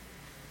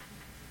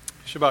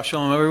Shabbat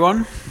Shalom,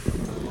 everyone.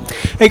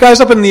 Hey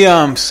guys, up in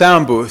the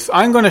sound booth,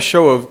 I'm going to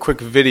show a quick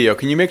video.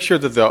 Can you make sure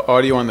that the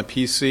audio on the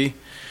PC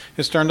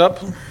is turned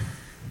up? And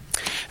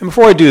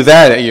before I do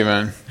that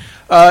even,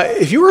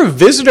 if you were a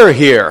visitor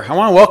here, I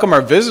want to welcome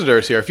our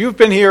visitors here. If you've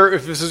been here,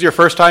 if this is your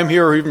first time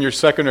here or even your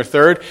second or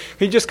third,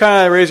 can you just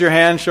kind of raise your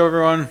hand, show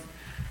everyone?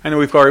 I know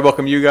we've already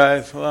welcomed you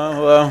guys.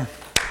 Hello.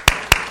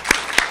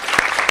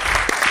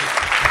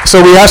 So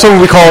we have something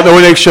we call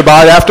Oneg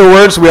Shabbat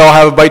afterwards. We all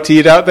have a bite to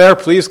eat out there.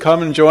 Please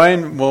come and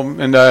join.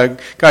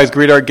 Guys,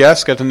 greet our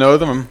guests, get to know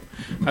them.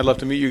 I'd love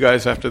to meet you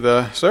guys after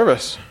the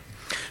service.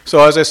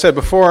 So as I said,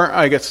 before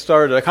I get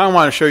started, I kind of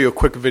want to show you a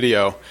quick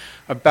video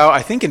about,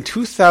 I think in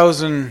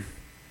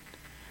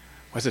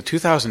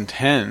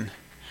 2010,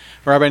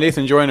 Rabbi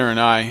Nathan Joyner and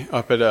I,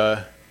 up at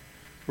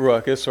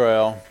Ruach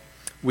Israel,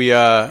 we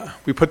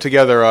put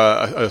together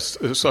a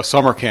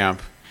summer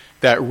camp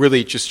that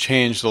really just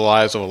changed the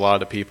lives of a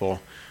lot of people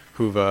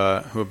who've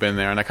been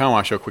there, and I kind of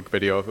want to show a quick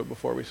video of it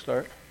before we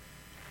start.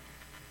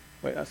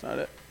 Wait, that's not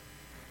it.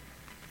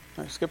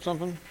 Did I skip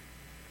something?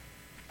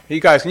 Hey,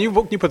 you guys, can you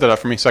put that up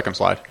for me? Second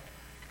slide.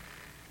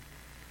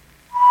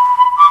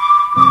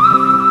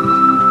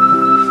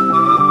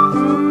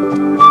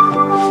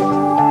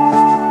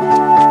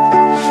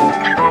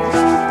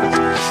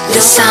 The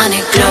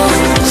sonic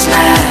glows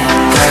like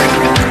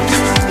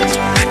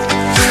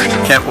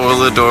Camp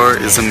Olador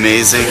is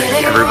amazing.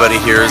 Everybody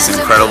here is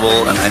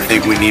incredible, and I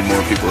think we need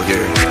more people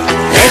here.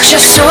 let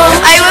your soul.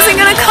 I wasn't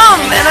gonna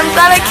come, and I'm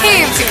glad I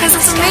came because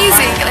it's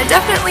amazing, and I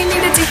definitely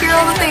needed to hear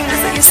all the things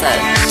that you said.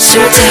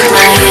 So take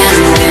my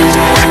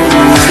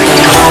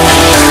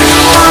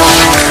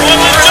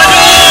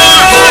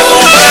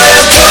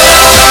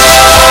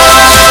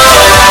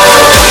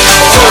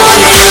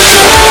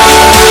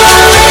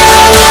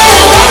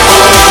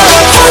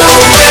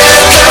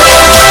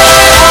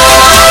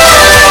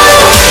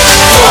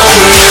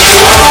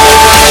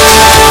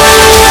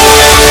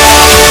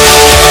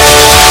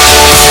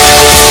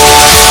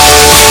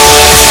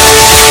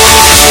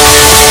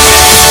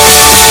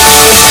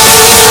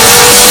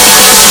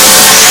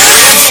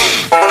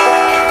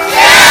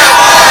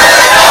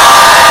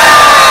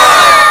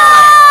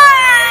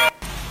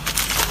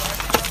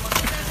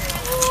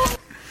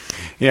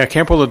Yeah,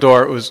 Camp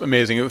Olador was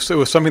amazing. It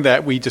was something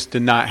that we just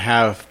did not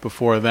have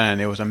before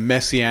then. It was a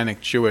Messianic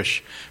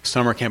Jewish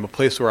summer camp, a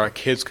place where our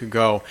kids could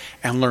go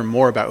and learn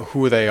more about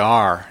who they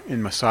are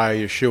in Messiah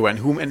Yeshua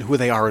and who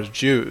they are as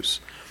Jews.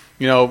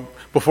 You know,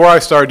 before I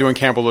started doing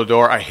Camp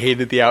Olador, I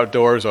hated the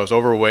outdoors. I was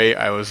overweight.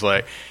 I was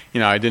like,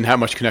 I didn't have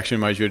much connection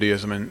to my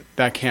Judaism, and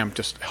that camp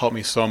just helped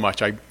me so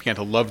much. I began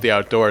to love the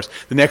outdoors.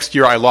 The next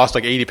year, I lost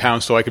like 80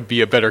 pounds so I could be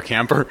a better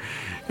camper.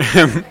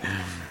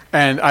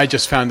 And I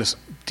just found this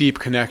deep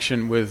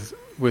connection with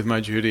my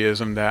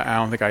Judaism that I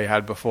don't think I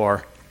had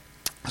before.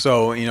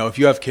 So, if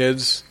you have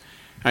kids,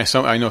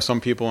 I know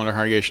some people in our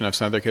congregation have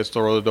sent their kids to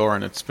Olador,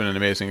 and it's been an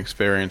amazing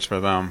experience for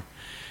them.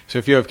 So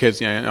if you have kids,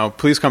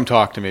 please come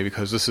talk to me,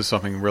 because this is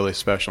something really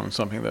special and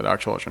something that our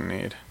children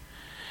need.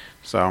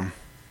 So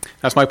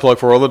that's my plug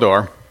for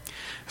Olador.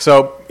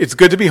 So it's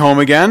good to be home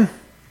again.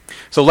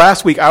 So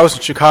last week I was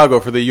in Chicago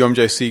for the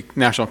UMJC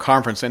National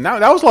Conference, and that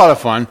was a lot of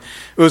fun.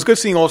 It was good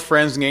seeing old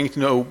friends and getting to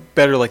know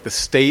better like the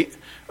state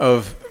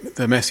of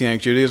the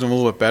Messianic Judaism a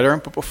little bit better.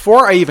 But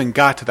before I even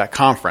got to that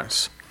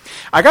conference,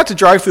 I got to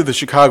drive through the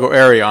Chicago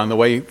area on the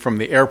way from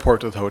the airport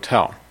to the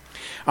hotel.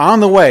 On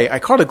the way, I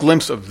caught a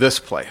glimpse of this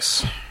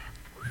place.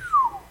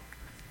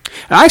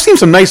 And I've seen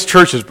some nice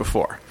churches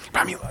before,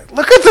 but I mean,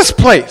 look at this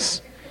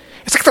place.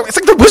 It's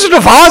like the Wizard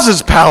of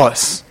Oz's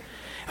palace.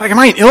 Like, am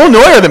I in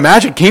Illinois or the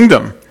Magic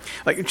Kingdom?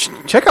 Like,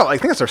 check out, I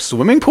think it's our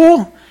swimming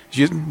pool.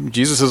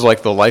 Jesus is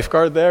like the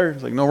lifeguard there.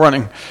 He's like, no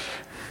running.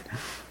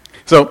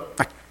 So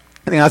I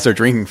think that's their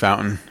drinking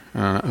fountain.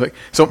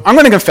 So I'm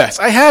going to confess,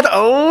 I had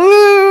a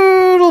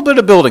little bit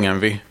of building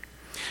envy.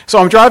 So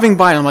I'm driving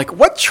by and I'm like,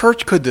 what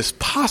church could this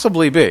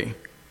possibly be?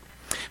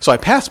 So I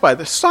pass by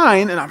the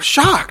sign and I'm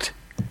shocked.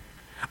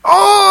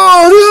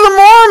 Oh, these are the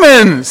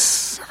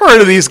Mormons. I've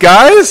heard of these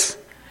guys.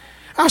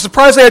 I was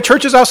surprised they had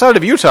churches outside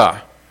of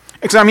Utah.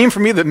 Because I mean, for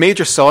me, the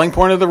major selling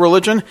point of the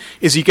religion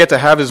is you get to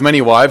have as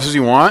many wives as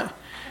you want.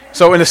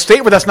 So in a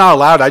state where that's not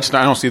allowed, I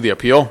don't see the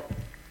appeal.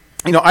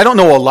 I don't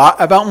know a lot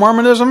about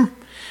Mormonism,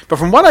 but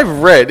from what I've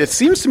read, it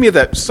seems to me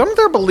that some of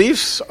their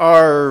beliefs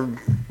are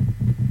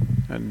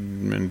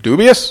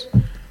dubious.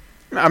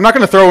 I'm not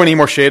going to throw any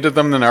more shade at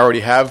them than I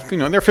already have.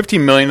 There are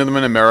 15 million of them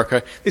in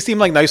America. They seem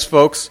like nice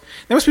folks.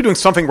 They must be doing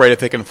something right if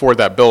they can afford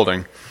that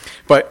building.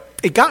 But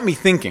it got me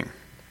thinking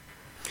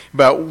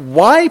about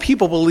why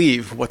people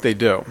believe what they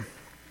do.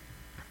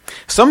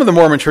 Some of the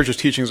Mormon Church's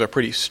teachings are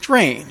pretty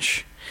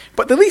strange,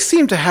 but they at least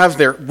seem to have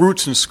their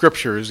roots in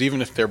scriptures, even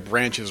if their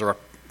branches are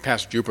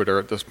past Jupiter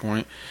at this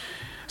point.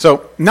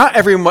 So not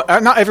every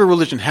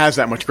religion has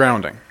that much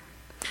grounding.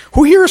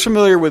 Who here is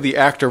familiar with the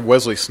actor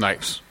Wesley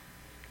Snipes?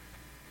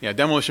 Yeah,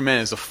 Demolition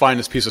Man is the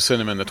finest piece of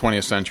cinema in the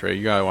 20th century.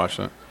 You gotta watch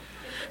that.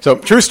 So,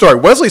 true story.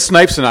 Wesley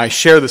Snipes and I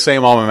share the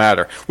same alma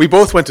mater. We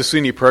both went to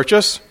SUNY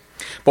Purchase.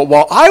 But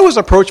while I was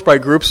approached by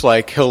groups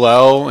like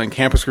Hillel and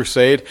Campus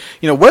Crusade,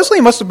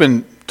 Wesley must have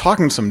been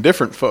talking to some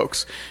different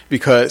folks,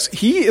 because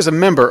he is a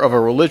member of a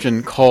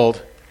religion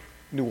called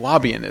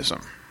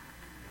Nubianism.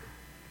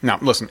 Now,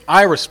 listen,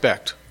 I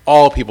respect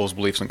all people's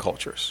beliefs and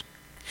cultures,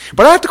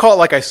 but I have to call it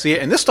like I see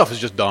it, and this stuff is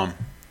just dumb.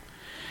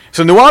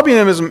 So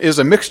Nubianism is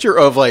a mixture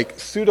of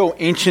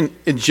pseudo-ancient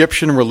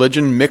Egyptian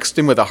religion mixed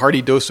in with a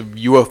hearty dose of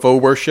UFO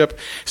worship,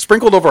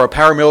 sprinkled over a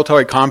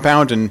paramilitary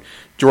compound in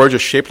Georgia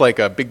shaped like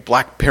a big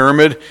black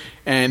pyramid,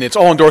 and it's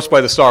all endorsed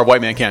by the star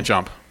White Man Can't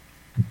Jump.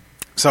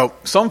 So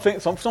some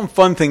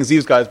fun things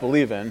these guys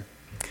believe in.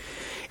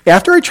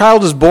 After a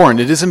child is born,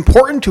 it is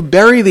important to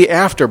bury the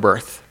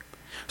afterbirth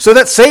so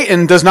that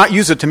Satan does not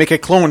use it to make a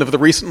clone of the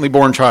recently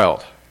born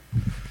child.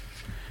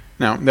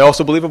 Now, they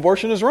also believe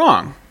abortion is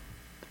wrong,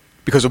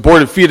 because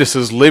aborted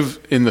fetuses live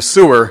in the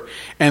sewer,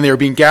 and they are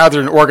being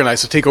gathered and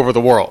organized to take over the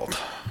world.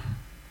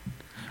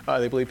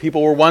 They believe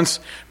people were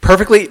once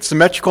perfectly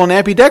symmetrical and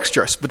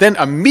ambidextrous, but then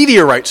a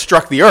meteorite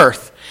struck the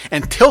earth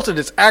and tilted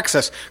its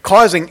axis,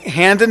 causing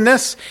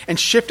handedness and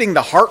shifting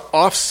the heart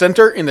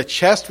off-center in the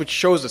chest, which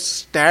shows a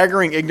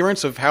staggering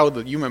ignorance of how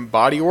the human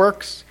body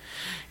works.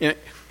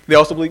 They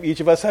also believe each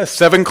of us has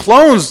 7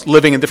 clones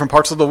living in different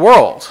parts of the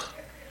world.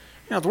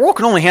 The world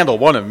can only handle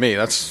one of me.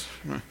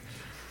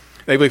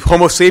 They believe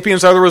Homo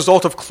sapiens are the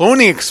result of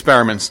cloning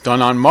experiments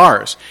done on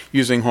Mars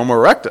using Homo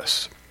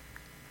erectus.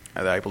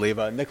 I believe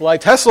Nikola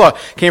Tesla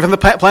came from the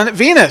planet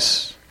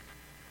Venus.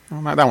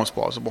 Well, that one's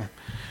plausible.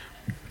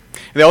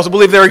 They also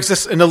believe there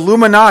exists an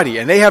Illuminati,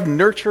 and they have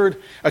nurtured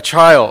a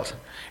child,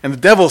 and the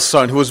devil's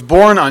son, who was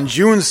born on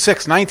June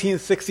 6,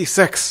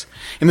 1966,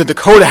 in the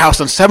Dakota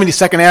House on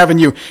 72nd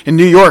Avenue in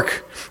New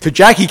York, to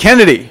Jackie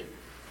Kennedy.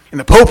 And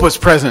the Pope was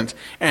present,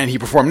 and he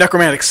performed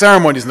necromantic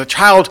ceremonies, and the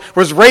child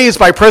was raised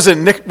by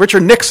President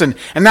Richard Nixon,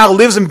 and now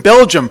lives in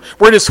Belgium,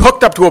 where it is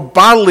hooked up to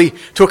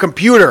a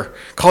computer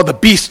called the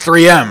Beast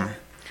 3M,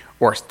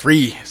 or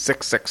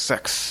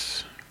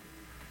 3666.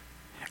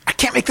 I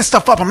can't make this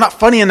stuff up. I'm not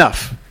funny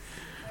enough.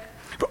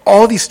 But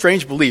all these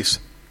strange beliefs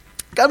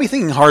got me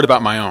thinking hard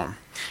about my own.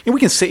 We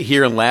can sit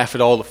here and laugh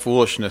at all the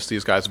foolishness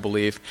these guys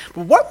believe,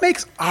 but what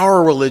makes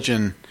our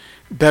religion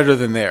better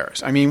than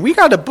theirs? We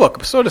got a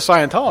book, so does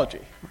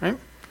Scientology, right?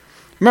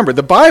 Remember,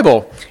 the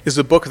Bible is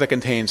a book that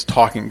contains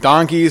talking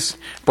donkeys,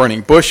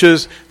 burning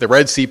bushes, the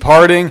Red Sea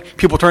parting,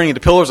 people turning into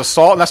pillars of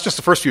salt, and that's just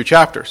the first few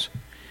chapters.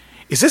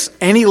 Is this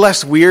any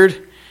less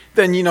weird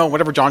than,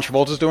 whatever John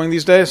Travolta is doing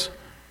these days?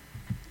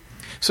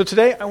 So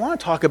today, I want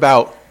to talk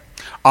about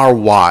our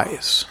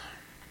whys.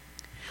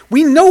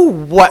 We know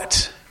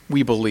what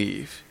we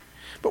believe,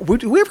 but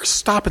do we ever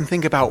stop and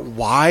think about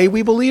why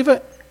we believe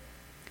it?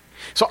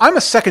 So I'm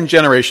a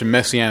second-generation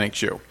Messianic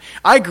Jew.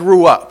 I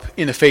grew up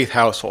in a faith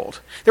household.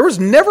 There was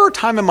never a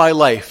time in my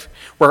life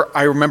where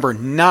I remember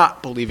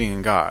not believing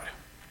in God.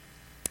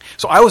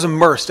 So I was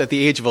immersed at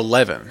the age of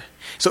 11.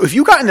 So if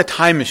you got in a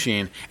time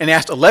machine and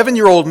asked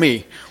 11-year-old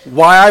me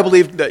why I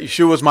believed that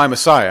Yeshua was my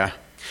Messiah,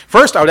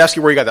 first I would ask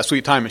you where you got that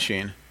sweet time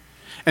machine.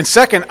 And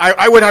second,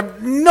 I would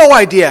have no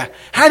idea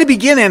how to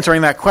begin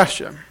answering that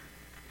question.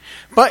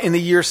 But in the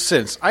years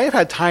since, I have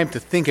had time to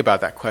think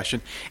about that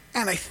question,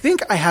 and I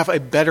think I have a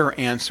better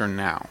answer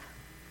now.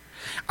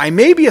 I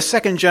may be a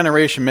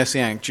second-generation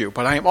Messianic Jew,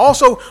 but I am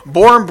also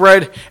born,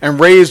 bred, and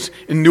raised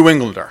in New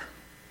Englander.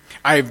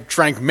 I've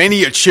drank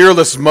many a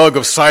cheerless mug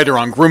of cider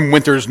on grim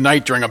winter's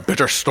night during a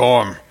bitter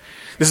storm.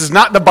 This is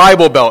not the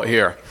Bible Belt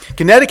here.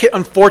 Connecticut,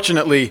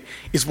 unfortunately,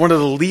 is one of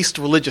the least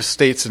religious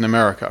states in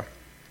America.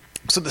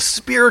 So the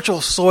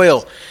spiritual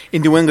soil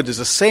in New England is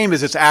the same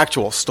as its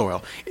actual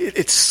soil.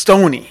 It's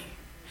stony.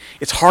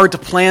 It's hard to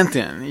plant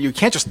in. You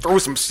can't just throw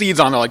some seeds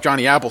on it like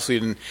Johnny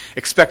Appleseed and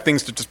expect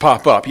things to just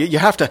pop up. You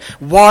have to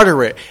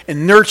water it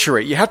and nurture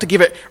it. You have to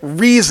give it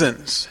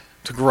reasons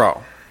to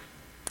grow.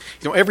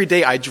 Every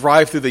day I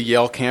drive through the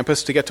Yale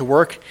campus to get to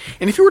work,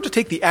 and if you were to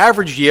take the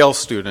average Yale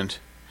student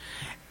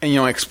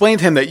and explain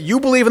to him that you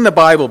believe in the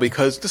Bible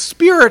because the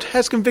Spirit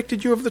has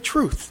convicted you of the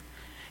truth,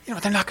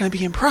 they're not going to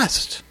be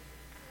impressed.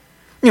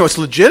 It's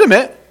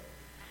legitimate,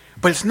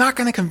 but it's not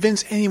going to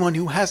convince anyone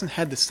who hasn't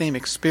had the same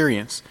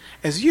experience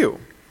as you.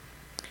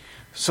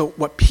 So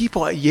what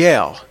people at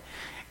Yale,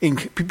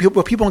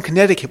 what people in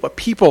Connecticut, what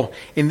people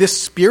in this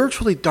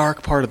spiritually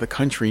dark part of the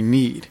country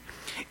need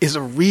is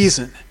a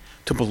reason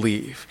to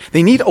believe.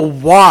 They need a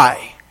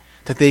why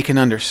that they can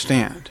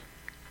understand.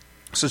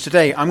 So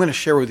today I'm going to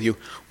share with you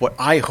what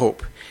I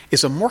hope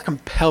is a more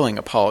compelling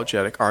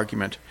apologetic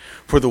argument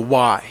for the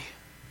why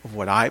of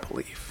what I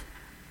believe.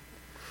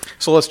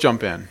 So let's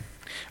jump in.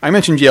 I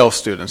mentioned Yale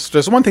students.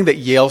 There's one thing that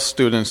Yale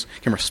students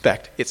can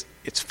respect.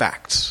 It's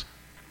facts.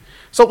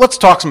 So let's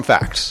talk some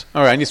facts.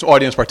 All right, I need some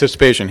audience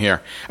participation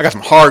here. I got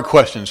some hard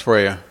questions for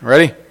you.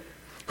 Ready?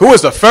 Who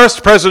was the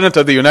first president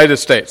of the United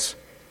States?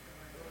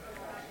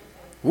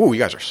 Ooh, you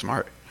guys are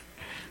smart.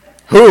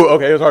 Who?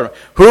 Okay, here's a hard one.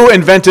 Who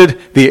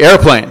invented the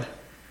airplane?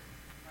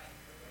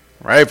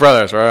 Wright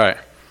brothers, all right.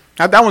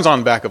 Now, that one's on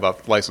the back of a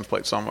license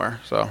plate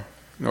somewhere, so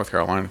North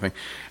Carolina thing.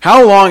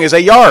 How long is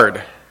a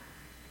yard?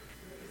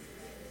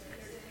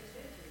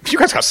 You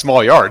guys got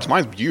small yards.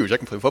 Mine's huge. I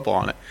can play football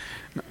on it.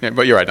 Yeah,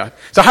 but you're right.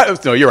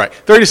 No, you're right.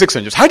 36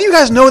 inches. How do you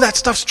guys know that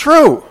stuff's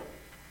true?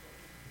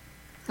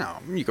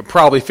 Now, you could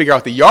probably figure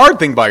out the yard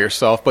thing by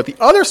yourself, but the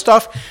other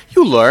stuff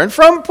you learn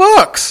from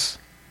books,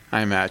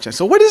 I imagine.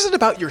 So what is it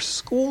about your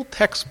school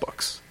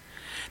textbooks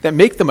that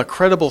make them a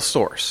credible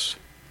source?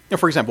 You know,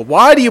 for example,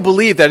 why do you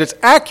believe that it's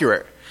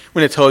accurate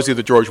when it tells you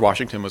that George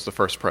Washington was the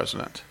first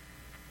president?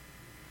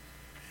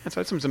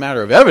 That's a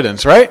matter of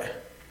evidence, right?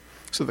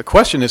 So the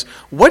question is,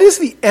 what is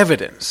the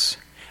evidence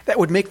that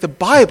would make the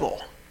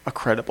Bible a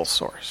credible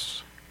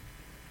source?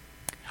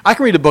 I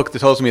can read a book that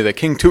tells me that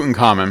King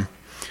Tutankhamun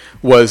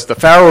was the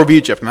Pharaoh of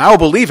Egypt, and I will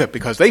believe it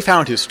because they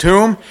found his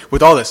tomb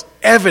with all this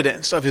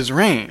evidence of his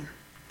reign.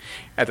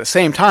 At the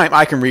same time,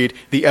 I can read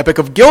the Epic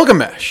of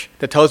Gilgamesh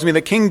that tells me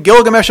that King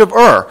Gilgamesh of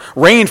Ur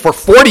reigned for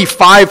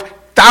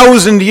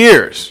 45,000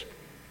 years.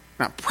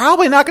 Now,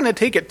 probably not going to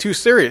take it too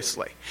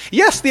seriously.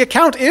 Yes, the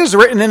account is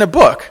written in a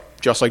book,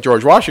 just like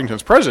George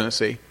Washington's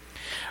presidency.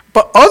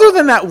 But other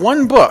than that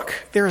one book,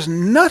 there is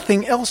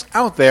nothing else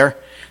out there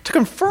to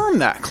confirm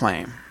that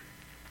claim.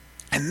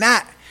 And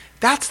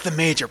that's the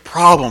major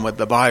problem with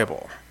the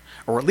Bible,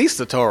 or at least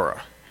the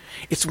Torah.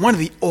 It's one of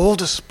the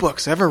oldest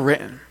books ever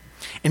written,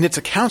 and its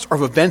accounts are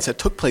of events that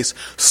took place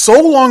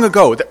so long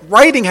ago that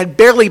writing had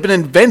barely been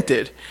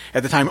invented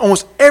at the time.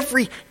 Almost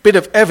every bit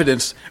of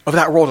evidence of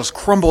that world has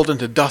crumbled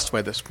into dust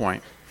by this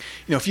point.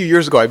 You know, a few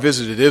years ago I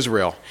visited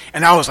Israel,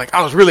 and I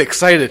was really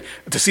excited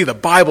to see the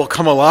Bible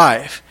come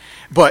alive.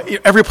 But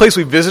every place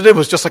we visited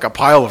was just like a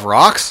pile of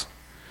rocks.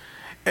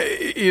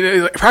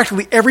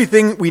 Practically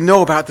everything we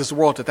know about this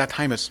world at that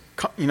time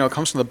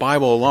comes from the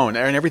Bible alone,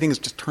 and everything is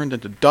just turned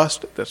into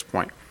dust at this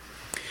point.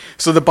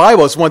 So the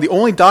Bible is one of the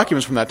only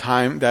documents from that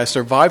time that has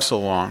survived so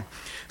long.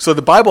 So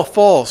the Bible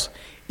falls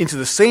into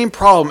the same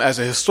problem as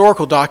a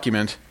historical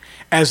document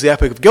as the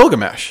Epic of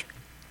Gilgamesh.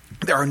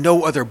 There are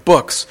no other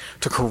books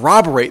to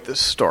corroborate this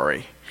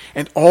story,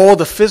 and all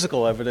the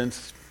physical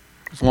evidence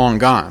is long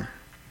gone.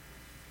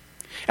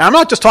 And I'm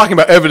not just talking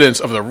about evidence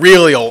of the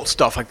really old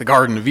stuff like the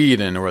Garden of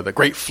Eden or the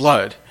Great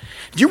Flood.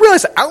 Do you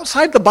realize that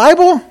outside the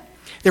Bible,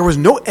 there was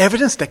no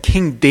evidence that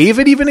King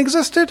David even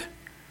existed?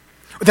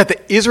 Or that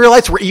the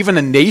Israelites were even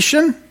a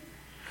nation?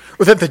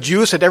 Or that the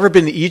Jews had ever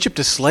been to Egypt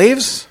as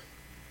slaves?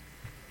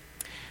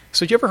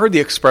 So you ever heard the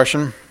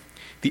expression,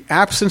 the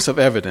absence of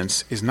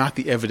evidence is not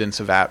the evidence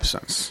of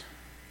absence?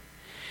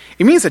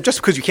 It means that just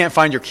because you can't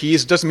find your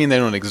keys, it doesn't mean they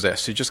don't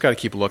exist. You just got to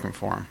keep looking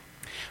for them.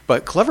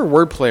 But clever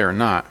wordplay or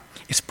not,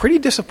 it's pretty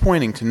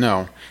disappointing to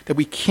know that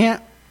we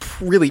can't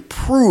really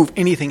prove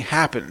anything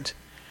happened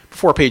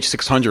before page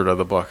 600 of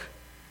the book.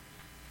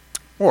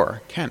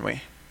 Or can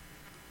we?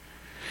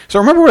 So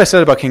remember what I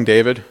said about King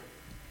David?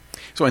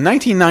 So in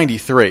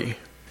 1993,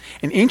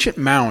 an ancient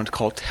mound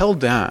called Tel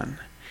Dan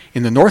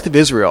in the north of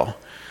Israel,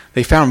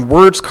 they found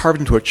words carved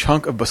into a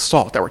chunk of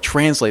basalt that were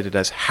translated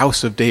as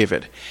House of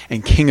David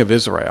and King of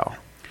Israel,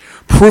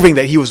 proving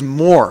that he was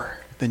more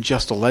than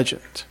just a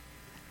legend.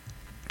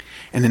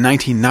 And in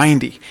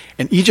 1990,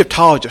 an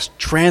Egyptologist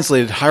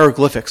translated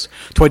hieroglyphics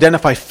to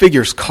identify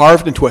figures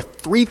carved into a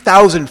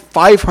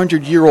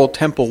 3,500-year-old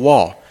temple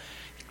wall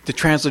that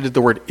translated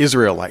the word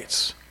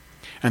Israelites.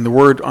 And the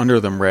word under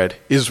them read,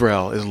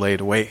 Israel is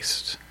laid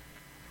waste.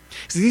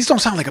 See, these don't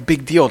sound like a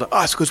big deal to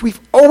us because we've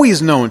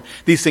always known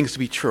these things to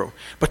be true.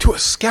 But to a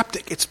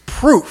skeptic, it's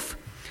proof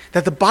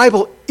that the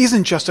Bible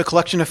isn't just a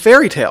collection of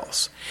fairy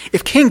tales.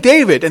 If King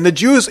David and the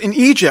Jews in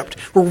Egypt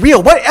were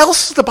real, what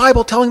else is the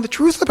Bible telling the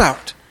truth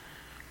about?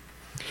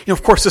 You know,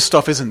 of course, this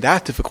stuff isn't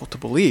that difficult to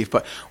believe,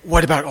 but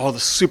what about all the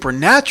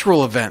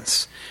supernatural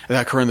events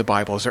that occur in the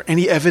Bible? Is there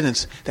any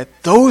evidence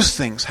that those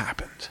things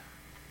happened?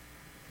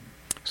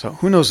 So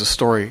who knows the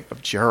story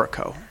of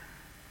Jericho?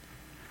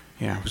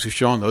 Yeah, we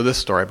should all know this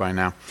story by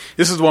now.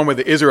 This is the one where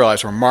the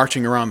Israelites were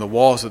marching around the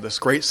walls of this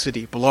great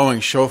city,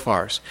 blowing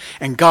shofars,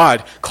 and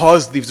God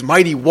caused these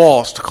mighty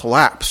walls to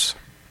collapse.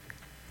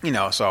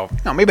 So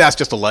maybe that's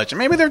just a legend.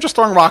 Maybe they're just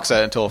throwing rocks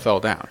at it until it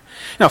fell down.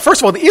 Now, first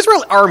of all, the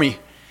Israeli army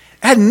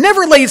had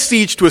never laid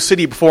siege to a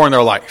city before in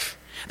their life.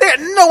 They had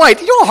no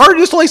idea. You know how hard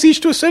it is to lay siege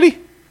to a city?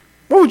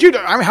 What would you do?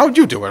 I mean, how would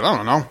you do it? I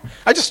don't know.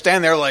 I just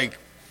stand there like,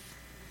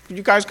 would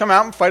you guys come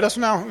out and fight us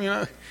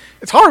now?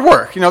 It's hard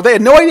work. They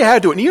had no idea how to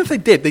do it. And even if they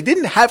did, they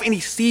didn't have any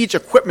siege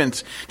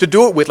equipment to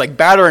do it with, like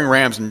battering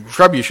rams and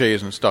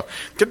trebuchets and stuff.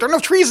 There are no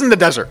trees in the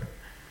desert.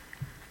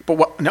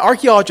 But when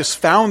archaeologists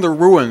found the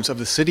ruins of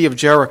the city of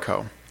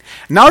Jericho,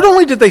 not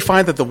only did they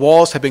find that the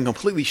walls had been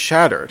completely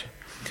shattered,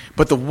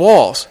 but the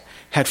walls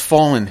had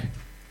fallen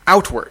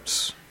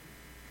outwards.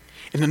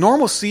 In the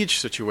normal siege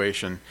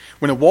situation,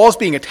 when a wall is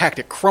being attacked,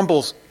 it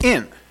crumbles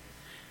in,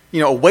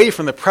 away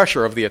from the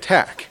pressure of the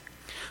attack.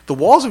 The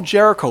walls of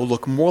Jericho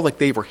look more like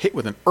they were hit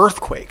with an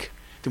earthquake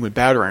than with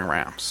battering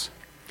rams,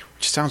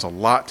 which sounds a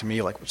lot to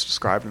me like what's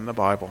described in the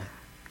Bible.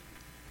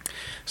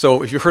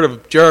 So if you've heard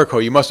of Jericho,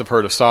 you must have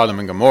heard of Sodom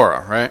and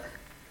Gomorrah, right?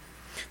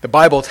 The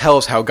Bible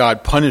tells how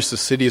God punished the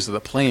cities of the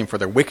plain for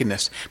their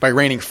wickedness by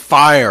raining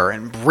fire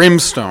and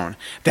brimstone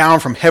down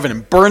from heaven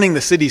and burning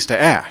the cities to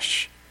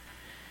ash.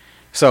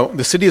 So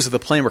the cities of the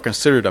plain were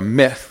considered a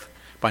myth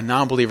by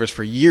non-believers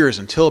for years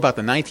until about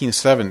the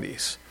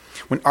 1970s,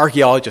 when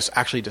archaeologists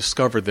actually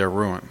discovered their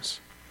ruins.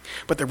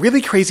 But the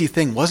really crazy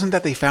thing wasn't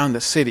that they found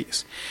the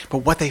cities, but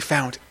what they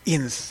found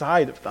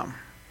inside of them.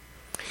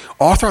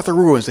 All throughout the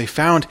ruins, they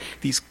found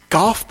these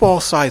golf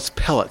ball-sized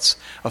pellets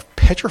of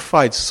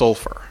petrified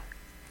sulfur.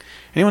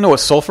 Anyone know what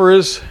sulfur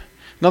is?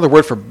 Another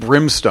word for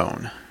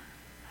brimstone.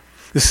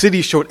 The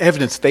cities showed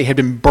evidence that they had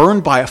been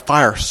burned by a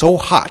fire so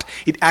hot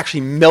it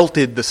actually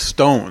melted the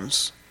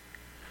stones.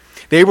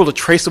 They were able to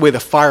trace the way the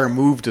fire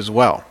moved as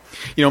well.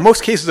 You know, in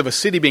most cases of a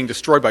city being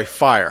destroyed by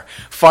fire,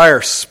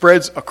 fire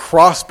spreads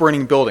across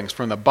burning buildings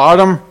from the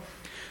bottom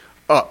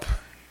up.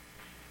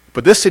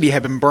 But this city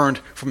had been burned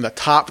from the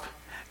top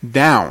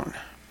down.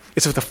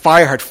 It's as if the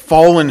fire had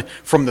fallen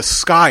from the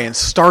sky and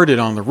started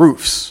on the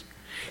roofs.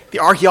 The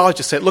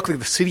archaeologists said it looked like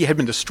the city had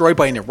been destroyed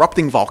by an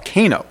erupting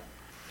volcano,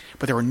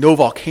 but there were no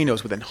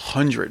volcanoes within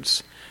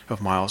hundreds of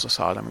miles of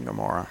Sodom and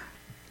Gomorrah.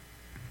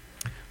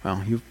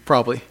 Well, you've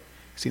probably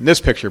seen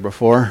this picture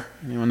before.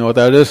 Anyone know what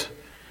that is?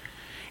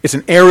 It's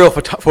an aerial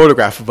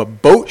photograph of a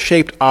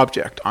boat-shaped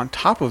object on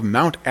top of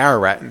Mount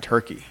Ararat in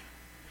Turkey.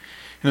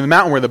 And the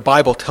mountain where the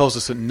Bible tells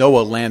us that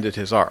Noah landed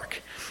his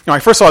ark. Now, I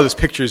first saw this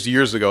pictures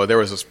years ago. There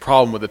was this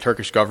problem with the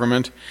Turkish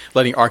government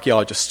letting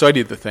archaeologists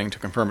study the thing to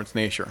confirm its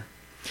nature.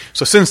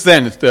 So since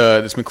then,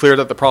 it's been cleared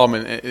that the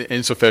problem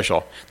is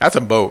official. That's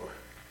a boat.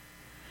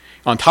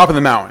 On top of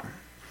the mountain.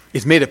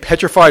 It's made of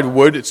petrified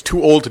wood. It's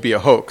too old to be a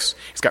hoax.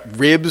 It's got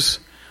ribs,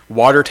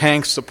 water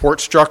tanks,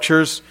 support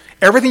structures,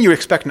 everything you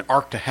expect an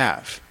ark to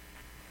have.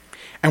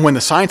 And when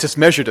the scientists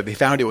measured it, they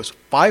found it was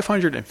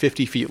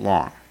 550 feet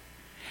long.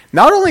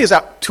 Not only is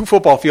that 2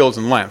 football fields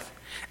in length,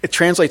 it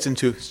translates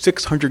into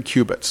 600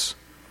 cubits,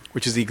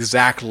 which is the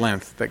exact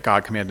length that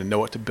God commanded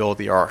Noah to build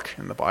the ark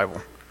in the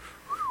Bible.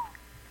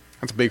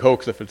 That's a big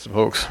hoax if it's a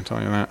hoax, I'm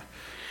telling you that.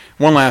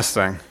 One last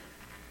thing. You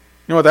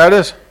know what that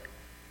is?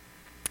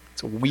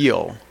 It's a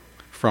wheel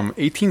from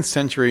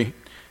 18th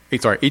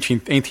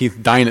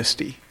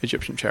dynasty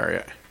Egyptian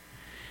chariot,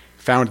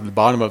 found at the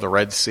bottom of the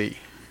Red Sea,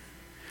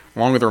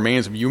 along with the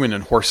remains of human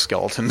and horse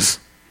skeletons.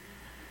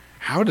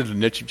 How did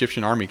an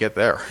Egyptian army get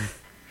there?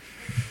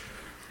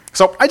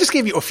 So I just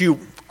gave you a few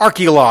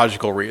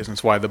archaeological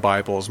reasons why the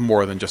Bible is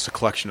more than just a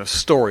collection of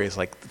stories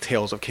like the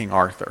tales of King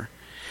Arthur.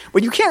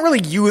 But you can't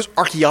really use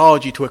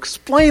archaeology to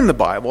explain the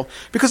Bible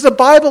because the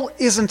Bible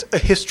isn't a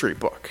history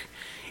book.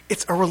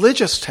 It's a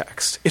religious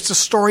text. It's a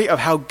story of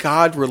how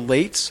God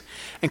relates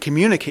and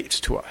communicates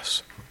to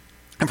us.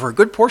 And for a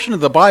good portion of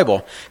the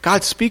Bible,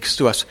 God speaks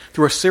to us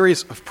through a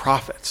series of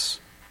prophets.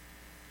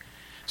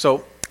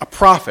 So a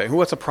prophet,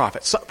 what's a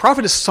prophet? A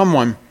prophet is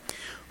someone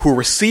who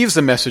receives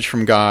a message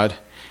from God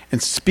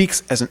and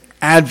speaks as an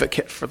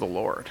advocate for the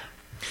Lord.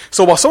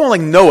 So while someone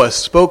like Noah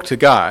spoke to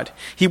God,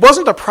 he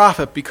wasn't a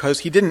prophet because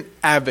he didn't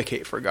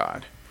advocate for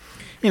God.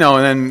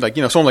 And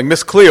then someone like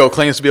Miss Cleo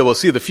claims to be able to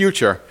see the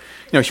future.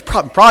 She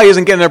probably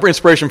isn't getting her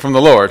inspiration from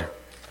the Lord.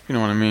 You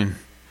know what I mean?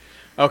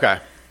 Okay.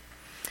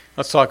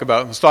 Let's talk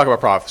about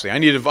prophecy. I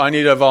need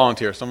a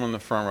volunteer. Someone in the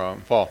front row.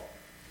 Paul.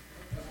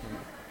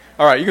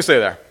 All right, you can stay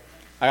there.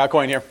 I got a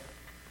coin here.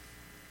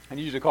 I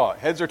need you to call it.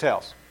 Heads or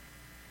tails?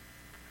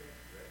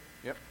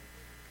 Yep.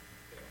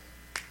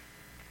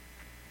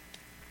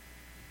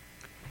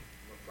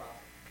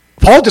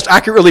 Paul just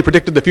accurately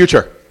predicted the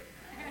future.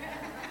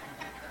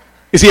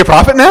 Is he a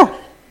prophet now?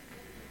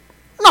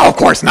 No, of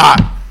course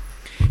not.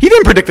 He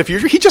didn't predict the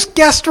future. He just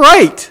guessed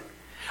right.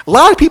 A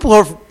lot of people who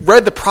have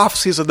read the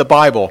prophecies of the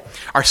Bible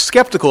are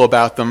skeptical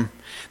about them.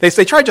 They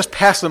try to just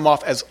pass them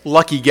off as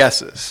lucky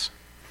guesses.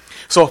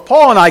 So if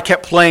Paul and I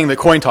kept playing the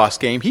coin toss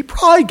game, he'd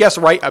probably guess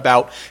right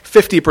about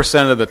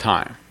 50% of the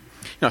time.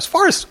 As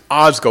far as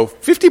odds go,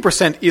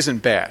 50% isn't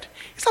bad.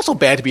 It's not so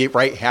bad to be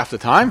right half the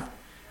time.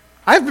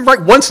 I've been right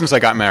once since I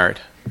got married.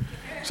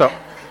 So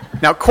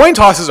now coin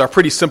tosses are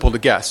pretty simple to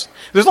guess.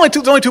 There's only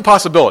two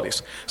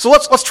possibilities. So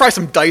let's try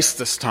some dice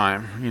this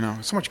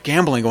time. So much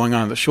gambling going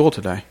on in the shul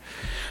today.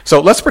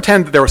 So let's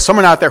pretend that there was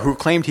someone out there who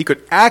claimed he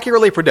could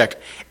accurately predict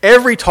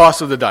every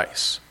toss of the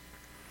dice.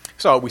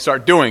 So we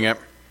start doing it.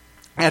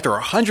 After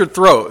 100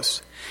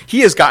 throws,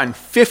 he has gotten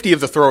 50 of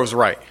the throws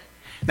right.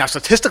 Now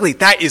statistically,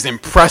 that is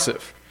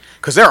impressive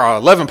because there are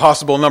 11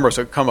 possible numbers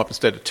that come up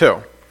instead of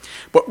 2.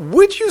 But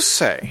would you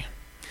say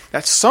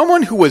that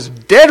someone who was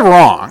dead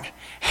wrong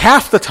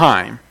half the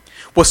time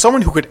was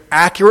someone who could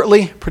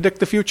accurately predict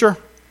the future?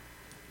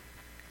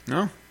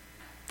 No?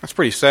 That's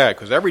pretty sad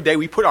because every day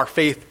we put our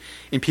faith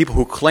in people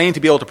who claim to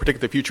be able to predict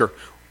the future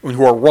and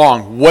who are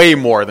wrong way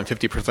more than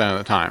 50% of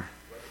the time.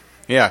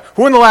 Yeah.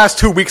 Who in the last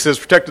 2 weeks has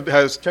checked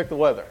the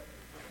weather?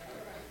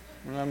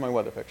 Not my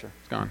weather picture.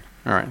 It's gone.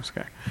 All right, it's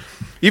okay.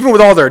 Even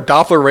with all their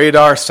Doppler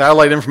radar,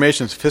 satellite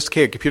information,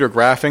 sophisticated computer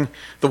graphing,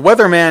 the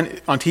weatherman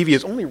on TV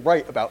is only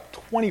right about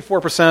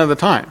 24% of the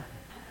time.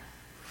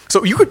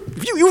 So if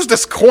you use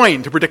this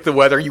coin to predict the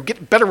weather, you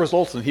get better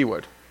results than he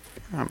would.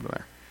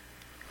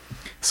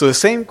 So the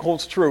same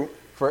holds true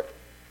for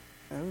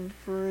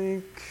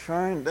every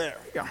kind. There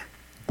we go.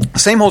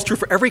 Same holds true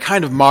for every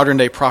kind of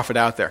modern-day prophet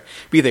out there,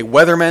 be they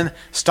weathermen,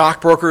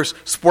 stockbrokers,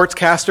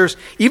 sportscasters.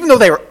 Even though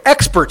they are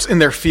experts in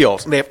their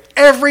fields and they have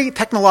every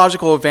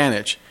technological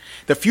advantage,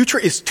 the future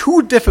is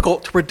too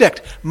difficult to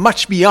predict,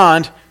 much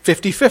beyond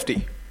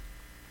 50-50.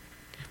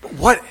 But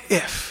what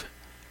if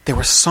there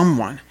was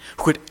someone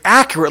who could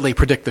accurately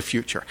predict the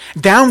future,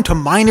 down to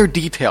minor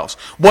details,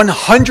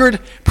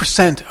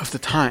 100% of the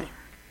time?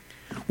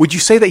 Would you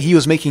say that he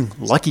was making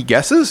lucky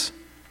guesses?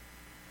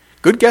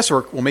 Good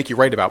guesswork will make you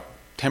right about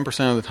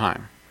 10% of the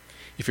time,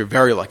 if you're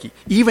very lucky.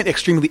 Even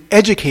extremely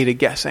educated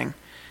guessing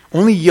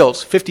only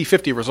yields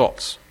 50-50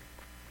 results.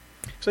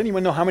 Does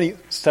anyone know how many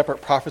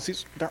separate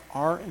prophecies there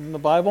are in the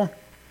Bible?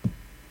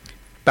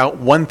 About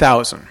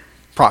 1,000,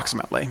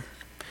 approximately.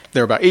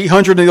 There are about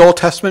 800 in the Old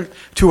Testament,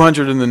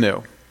 200 in the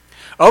New.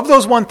 Of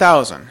those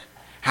 1,000,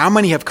 how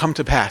many have come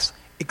to pass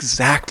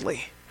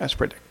exactly as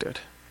predicted?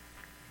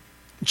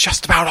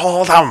 Just about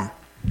all of them,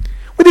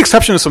 with the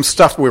exception of some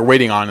stuff we're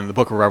waiting on in the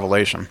book of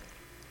Revelation.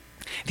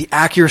 The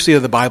accuracy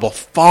of the Bible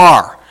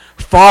far,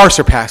 far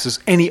surpasses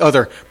any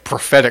other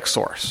prophetic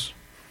source.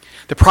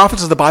 The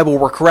prophets of the Bible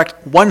were correct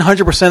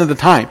 100% of the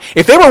time.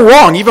 If they were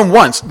wrong even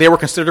once, they were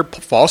considered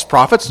false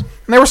prophets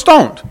and they were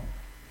stoned.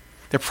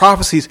 Their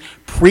prophecies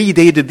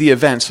predated the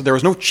events, so there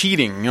was no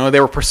cheating. They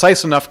were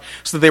precise enough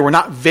so that they were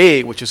not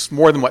vague, which is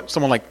more than what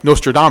someone like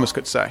Nostradamus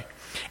could say.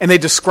 And they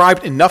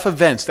described enough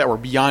events that were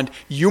beyond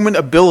human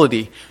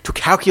ability to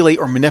calculate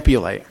or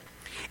manipulate.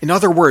 In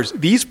other words,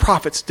 these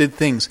prophets did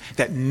things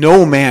that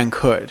no man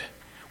could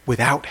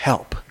without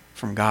help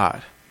from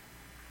God.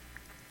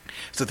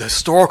 So the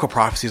historical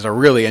prophecies are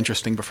really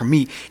interesting, but for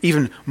me,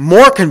 even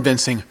more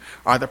convincing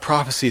are the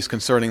prophecies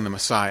concerning the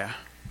Messiah.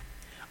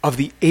 Of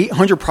the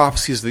 800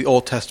 prophecies of the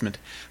Old Testament,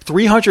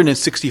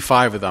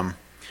 365 of them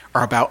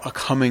are about a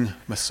coming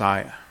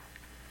Messiah.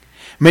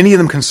 Many of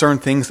them concern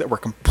things that were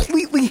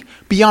completely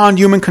beyond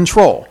human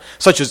control,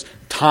 such as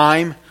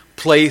time,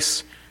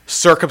 place,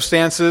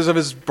 circumstances of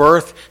his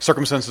birth,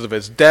 circumstances of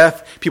his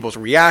death, people's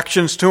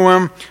reactions to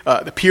him,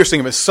 the piercing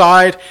of his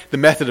side, the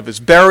method of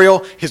his burial,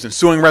 his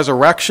ensuing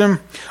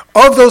resurrection.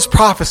 Of those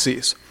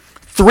prophecies,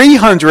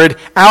 300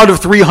 out of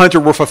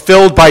 300 were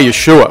fulfilled by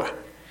Yeshua.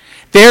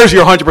 There's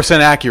your 100%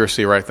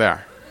 accuracy right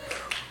there.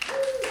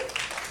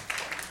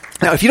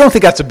 Now, if you don't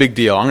think that's a big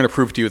deal, I'm going to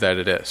prove to you that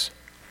it is.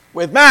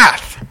 With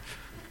math!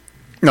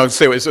 No,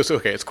 say it's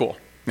okay, it's cool.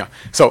 No.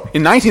 So,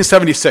 in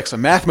 1976, a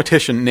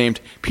mathematician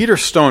named Peter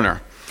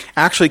Stoner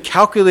actually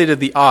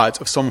calculated the odds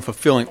of someone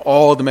fulfilling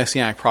all of the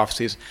Messianic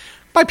prophecies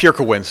by pure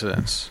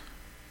coincidence.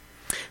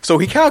 So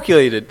he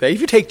calculated that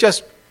if you take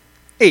just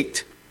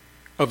 8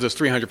 of those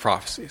 300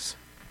 prophecies,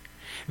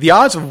 the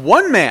odds of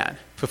one man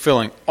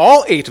fulfilling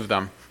all 8 of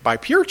them by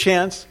pure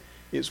chance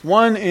is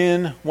 1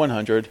 in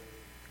 100.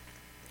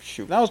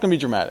 Shoot, that was going to be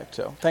dramatic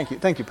too. Thank you,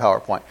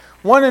 PowerPoint.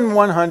 1 in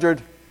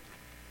 100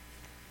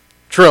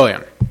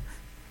 trillion.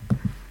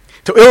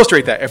 To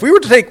illustrate that, if we were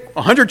to take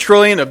 100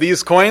 trillion of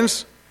these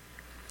coins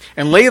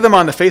and lay them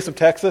on the face of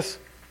Texas,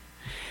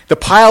 the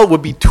pile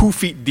would be 2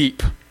 feet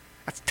deep.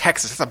 That's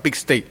Texas. That's a big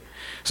state.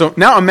 So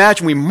now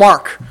imagine we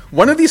mark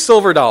one of these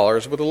silver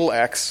dollars with a little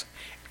X.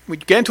 We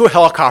get into a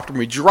helicopter and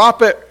we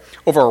drop it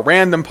over a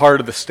random part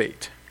of the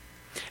state.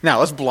 Now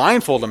let's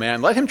blindfold a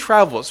man, let him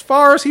travel as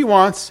far as he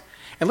wants,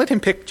 and let him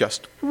pick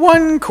just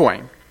one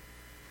coin.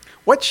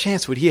 What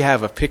chance would he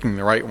have of picking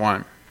the right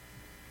one?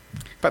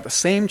 About the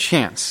same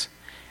chance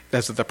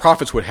as that the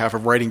prophets would have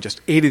of writing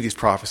just 8 of these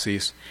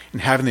prophecies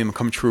and having them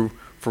come true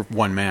for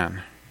one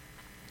man.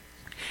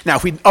 Now,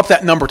 if we up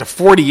that number to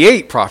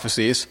 48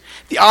 prophecies,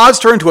 the odds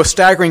turn to a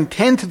staggering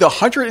 10 to the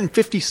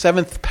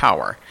 157th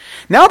power.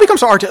 Now it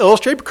becomes hard to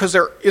illustrate because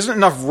there isn't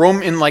enough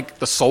room in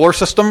the solar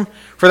system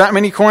for that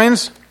many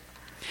coins.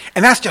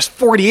 And that's just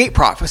 48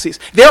 prophecies.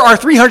 There are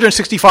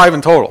 365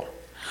 in total,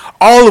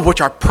 all of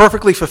which are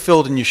perfectly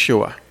fulfilled in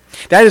Yeshua.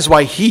 That is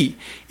why he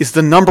is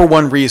the number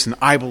one reason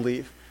I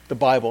believe the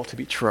Bible to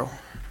be true.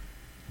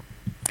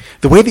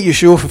 The way that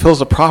Yeshua fulfills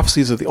the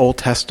prophecies of the Old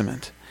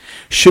Testament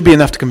should be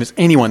enough to convince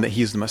anyone that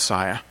he's the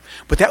Messiah.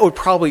 But that would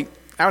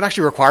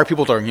actually require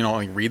people to,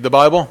 read the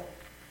Bible.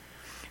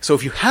 So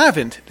if you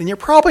haven't, then you're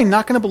probably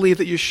not going to believe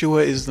that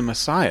Yeshua is the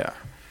Messiah.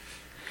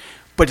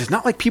 But it's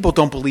not like people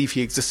don't believe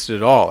he existed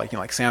at all,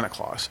 like Santa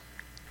Claus.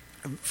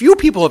 Few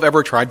people have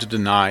ever tried to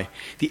deny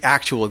the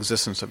actual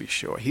existence of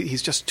Yeshua.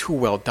 He's just too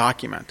well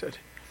documented.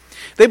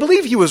 They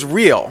believe he was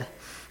real,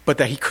 but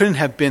that he couldn't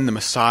have been the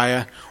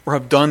Messiah or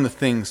have done the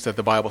things that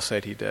the Bible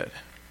said he did.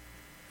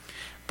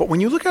 But when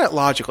you look at it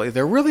logically,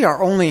 there really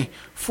are only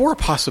 4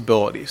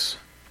 possibilities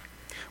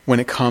when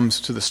it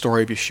comes to the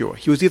story of Yeshua.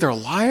 He was either a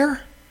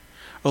liar,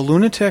 a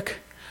lunatic,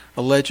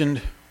 a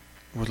legend,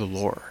 or the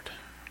Lord.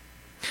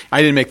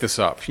 I didn't make this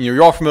up.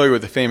 You're all familiar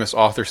with the famous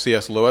author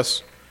C.S.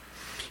 Lewis.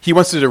 He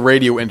once did a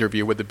radio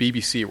interview with the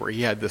BBC where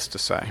he had this to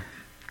say.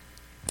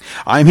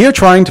 I'm here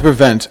trying to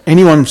prevent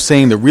anyone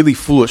saying the really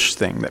foolish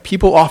thing that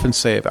people often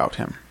say about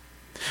him.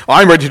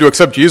 I'm ready to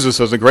accept Jesus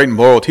as a great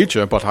moral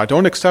teacher, but I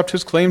don't accept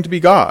his claim to be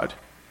God.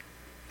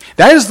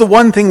 That is the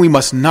one thing we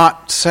must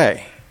not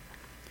say.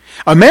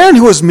 A man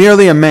who was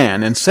merely a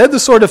man and said the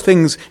sort of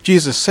things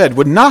Jesus said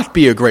would not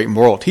be a great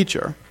moral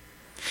teacher.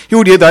 He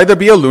would either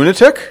be a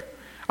lunatic,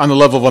 on the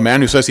level of a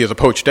man who says he has a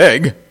poached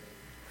egg,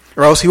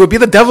 or else he would be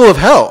the devil of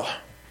hell.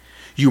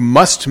 You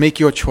must make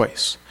your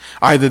choice.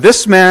 Either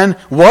this man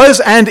was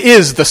and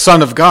is the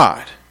Son of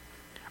God,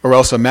 or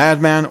else a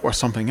madman or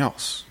something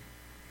else.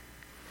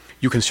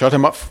 You can shut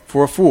him up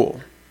for a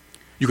fool.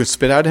 You can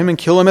spit at him and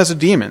kill him as a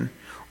demon,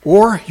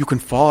 or you can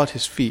fall at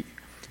his feet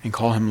and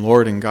call him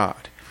Lord and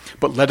God.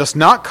 But let us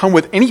not come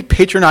with any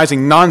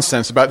patronizing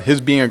nonsense about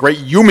his being a great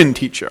human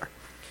teacher.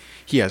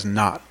 He has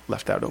not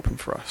left that open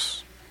for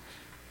us.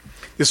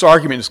 This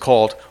argument is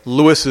called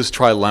Lewis's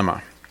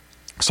trilemma,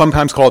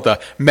 sometimes called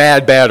the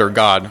mad, bad, or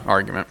God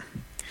argument.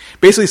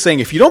 Basically saying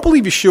if you don't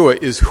believe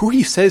Yeshua is who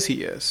he says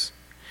he is,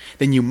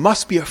 then you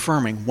must be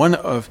affirming one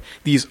of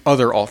these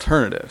other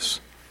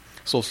alternatives.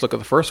 So let's look at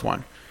the first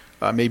one.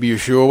 Maybe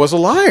Yeshua was a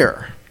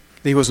liar.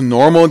 That he was a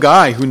normal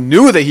guy who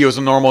knew that he was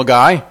a normal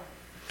guy,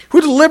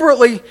 who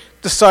deliberately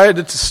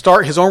decided to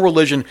start his own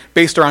religion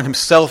based around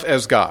himself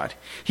as God.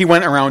 He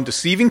went around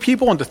deceiving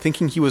people into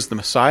thinking he was the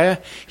Messiah.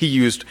 He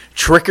used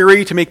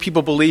trickery to make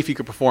people believe he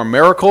could perform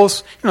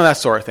miracles, that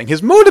sort of thing.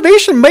 His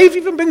motivation may have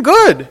even been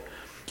good.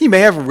 He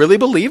may have really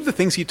believed the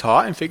things he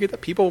taught and figured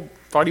that people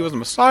thought he was the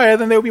Messiah,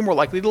 then they would be more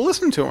likely to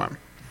listen to him.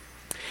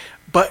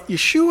 But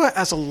Yeshua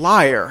as a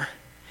liar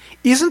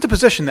isn't a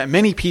position that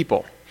many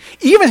people,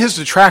 even his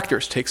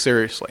detractors, take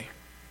seriously.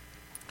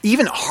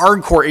 Even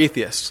hardcore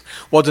atheists,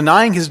 while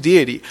denying his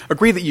deity,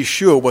 agree that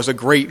Yeshua was a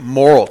great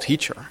moral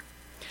teacher.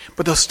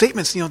 But those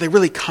statements, they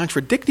really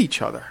contradict each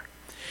other.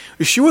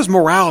 Yeshua's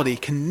morality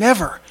can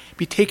never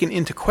be taken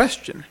into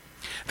question.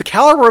 The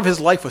caliber of his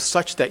life was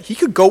such that he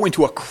could go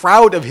into a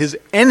crowd of his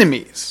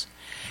enemies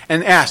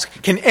and ask,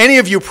 can any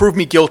of you prove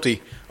me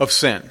guilty of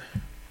sin?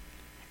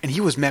 And he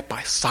was met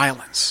by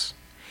silence,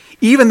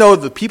 even though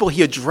the people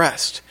he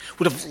addressed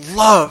would have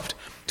loved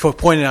to have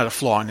pointed out a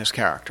flaw in his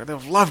character. They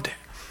would have loved it.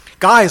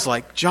 Guys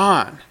like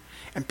John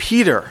and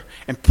Peter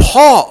and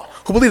Paul,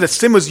 who believed that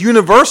sin was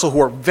universal, who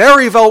were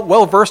very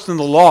well versed in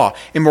the law,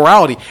 in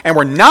morality, and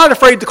were not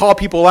afraid to call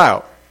people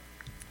out.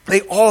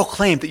 They all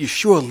claimed that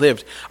Yeshua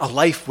lived a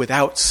life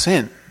without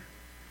sin.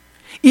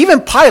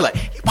 Even Pilate,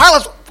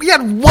 he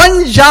had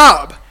one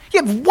job. He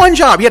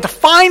had to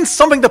find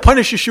something to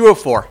punish Yeshua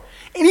for.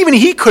 And even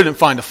he couldn't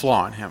find a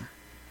flaw in him.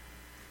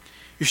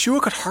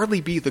 Yeshua could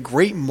hardly be the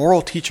great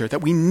moral teacher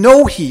that we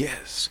know he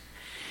is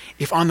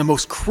if on the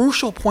most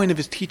crucial point of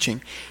his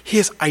teaching,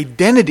 his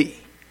identity,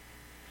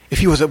 if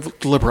he was a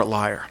deliberate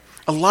liar.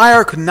 A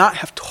liar could not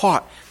have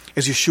taught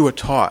as Yeshua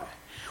taught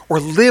or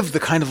lived the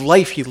kind of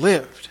life he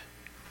lived.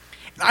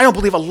 And I don't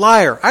believe a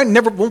liar,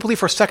 won't believe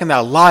for a second that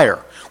a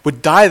liar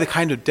would die the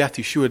kind of death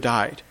Yeshua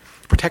died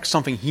to protect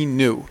something he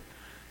knew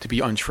to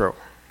be untrue.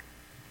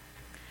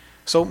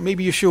 So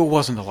maybe Yeshua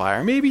wasn't a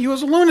liar. Maybe he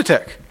was a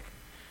lunatic.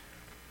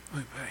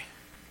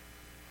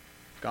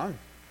 Gone.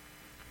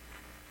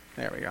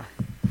 There we go.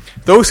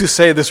 Those who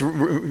say this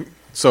believe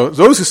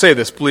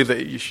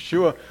that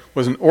Yeshua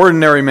was an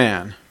ordinary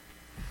man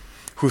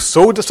who's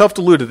so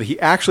self-deluded that he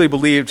actually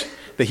believed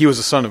that he was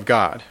the Son of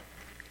God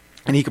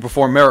and he could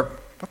perform miracles.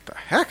 What the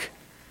heck?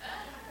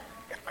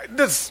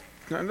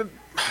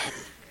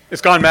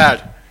 It's gone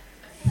mad.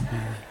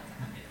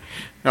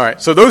 All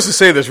right, so those who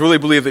say this really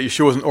believe that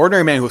Yeshua was an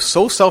ordinary man who was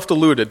so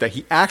self-deluded that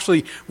he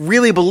actually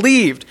really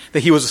believed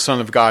that he was the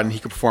Son of God and he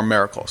could perform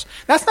miracles.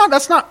 That's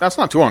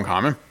not too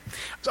uncommon.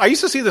 I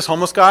used to see this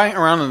homeless guy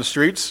around in the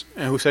streets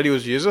who said he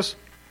was Jesus.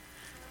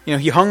 He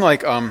hung he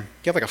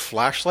had like a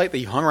flashlight that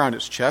he hung around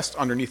his chest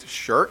underneath his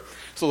shirt,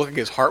 so it looked like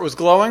his heart was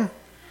glowing,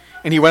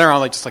 and he went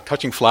around just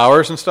touching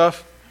flowers and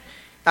stuff.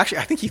 Actually,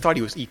 I think he thought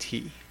he was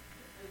E.T.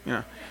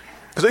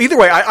 So either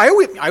way, I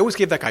always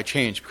gave that guy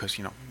change because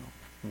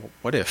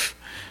what if?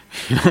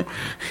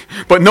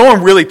 But no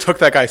one really took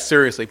that guy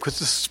seriously because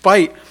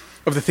despite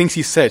of the things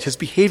he said, his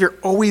behavior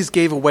always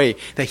gave away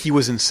that he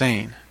was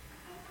insane.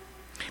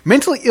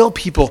 Mentally ill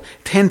people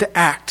tend to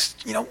act,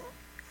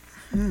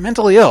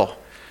 mentally ill.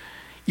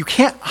 You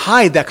can't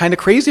hide that kind of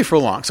crazy for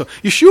long. So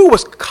Yeshua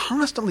was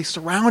constantly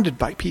surrounded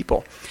by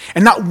people,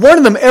 and not one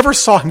of them ever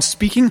saw him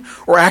speaking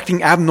or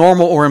acting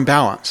abnormal or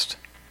imbalanced.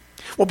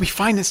 What we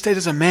find instead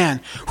is a man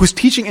whose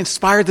teaching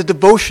inspired the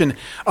devotion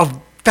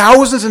of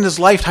thousands in his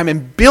lifetime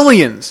and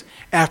billions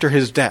after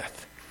his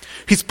death.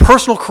 His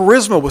personal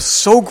charisma was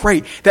so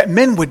great that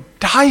men would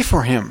die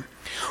for him,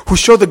 who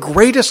showed the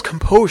greatest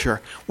composure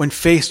when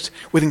faced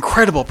with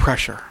incredible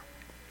pressure.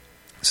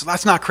 So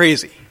that's not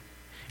crazy.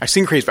 I've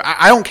seen crazy, but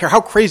I don't care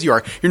how crazy you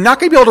are. You're not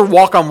going to be able to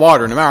walk on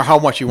water no matter how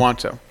much you want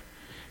to. I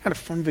had a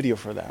fun video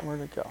for that.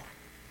 Where'd it go?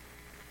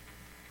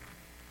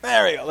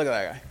 There we go. Look at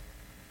that guy.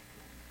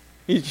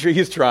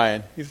 He's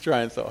trying. He's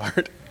trying so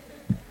hard.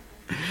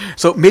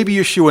 So maybe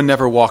Yeshua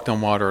never walked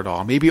on water at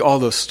all. Maybe all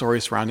those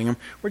stories surrounding him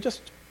were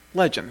just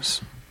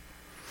legends.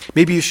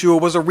 Maybe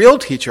Yeshua was a real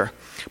teacher,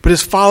 but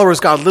his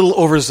followers got a little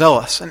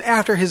overzealous, and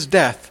after his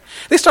death,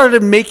 they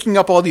started making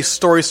up all these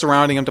stories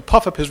surrounding him to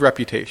puff up his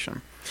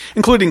reputation,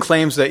 including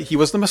claims that he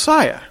was the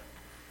Messiah.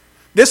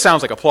 This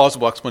sounds like a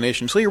plausible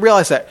explanation. So you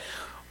realize that,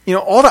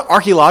 all the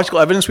archaeological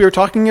evidence we were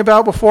talking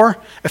about before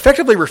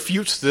effectively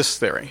refutes this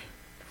theory.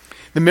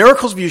 The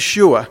miracles of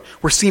Yeshua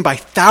were seen by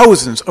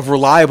thousands of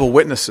reliable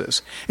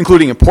witnesses,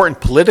 including important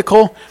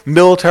political,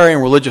 military,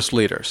 and religious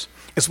leaders,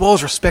 as well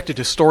as respected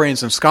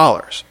historians and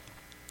scholars.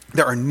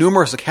 There are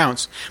numerous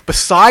accounts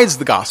besides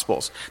the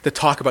Gospels that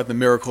talk about the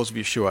miracles of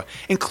Yeshua,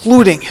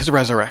 including his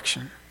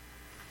resurrection.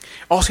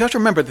 Also, you have to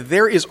remember that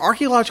there is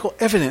archaeological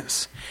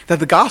evidence that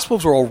the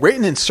Gospels were all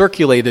written and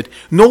circulated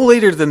no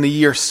later than the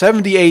year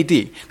 70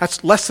 AD.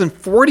 That's less than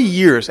 40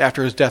 years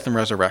after his death and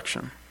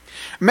resurrection.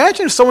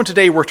 Imagine if someone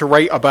today were to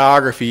write a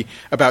biography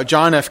about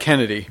John F.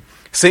 Kennedy,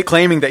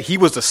 claiming that he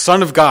was the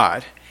Son of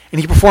God, and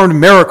he performed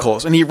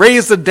miracles, and he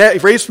raised from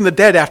the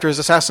dead after his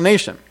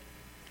assassination.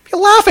 It'd be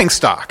a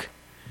laughingstock.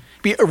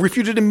 Be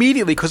refuted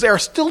immediately because there are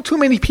still too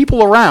many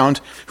people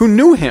around who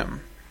knew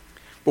him.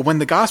 But when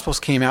the Gospels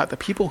came out, the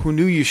people who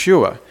knew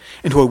Yeshua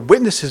and who had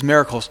witnessed his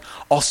miracles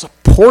all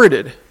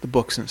supported the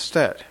books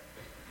instead.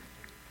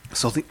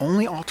 So the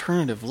only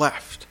alternative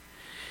left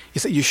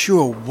is that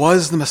Yeshua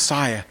was the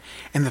Messiah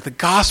and that the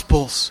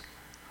Gospels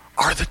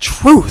are the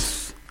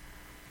truth.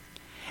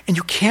 And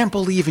you can't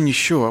believe in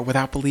Yeshua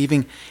without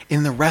believing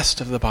in the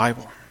rest of the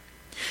Bible.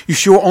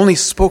 Yeshua only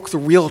spoke the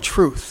real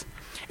truth,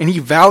 and he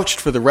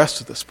vouched for the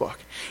rest of this book.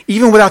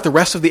 Even without the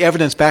rest of the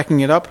evidence backing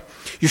it up,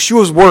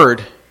 Yeshua's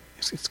word,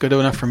 it's good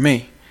enough for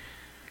me.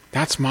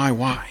 That's my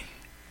why.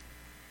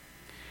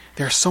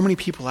 There are so many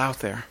people out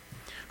there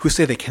who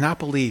say they cannot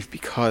believe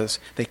because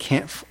they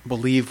can't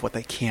believe what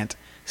they can't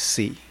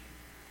see.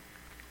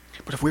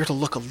 But if we were to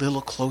look a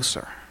little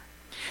closer,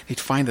 they'd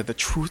find that the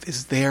truth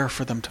is there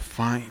for them to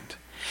find.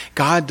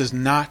 God does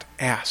not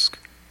ask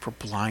for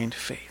blind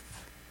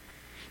faith.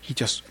 He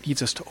just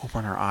needs us to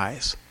open our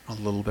eyes a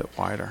little bit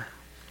wider.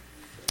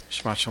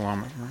 Shabbat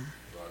shalom, everyone.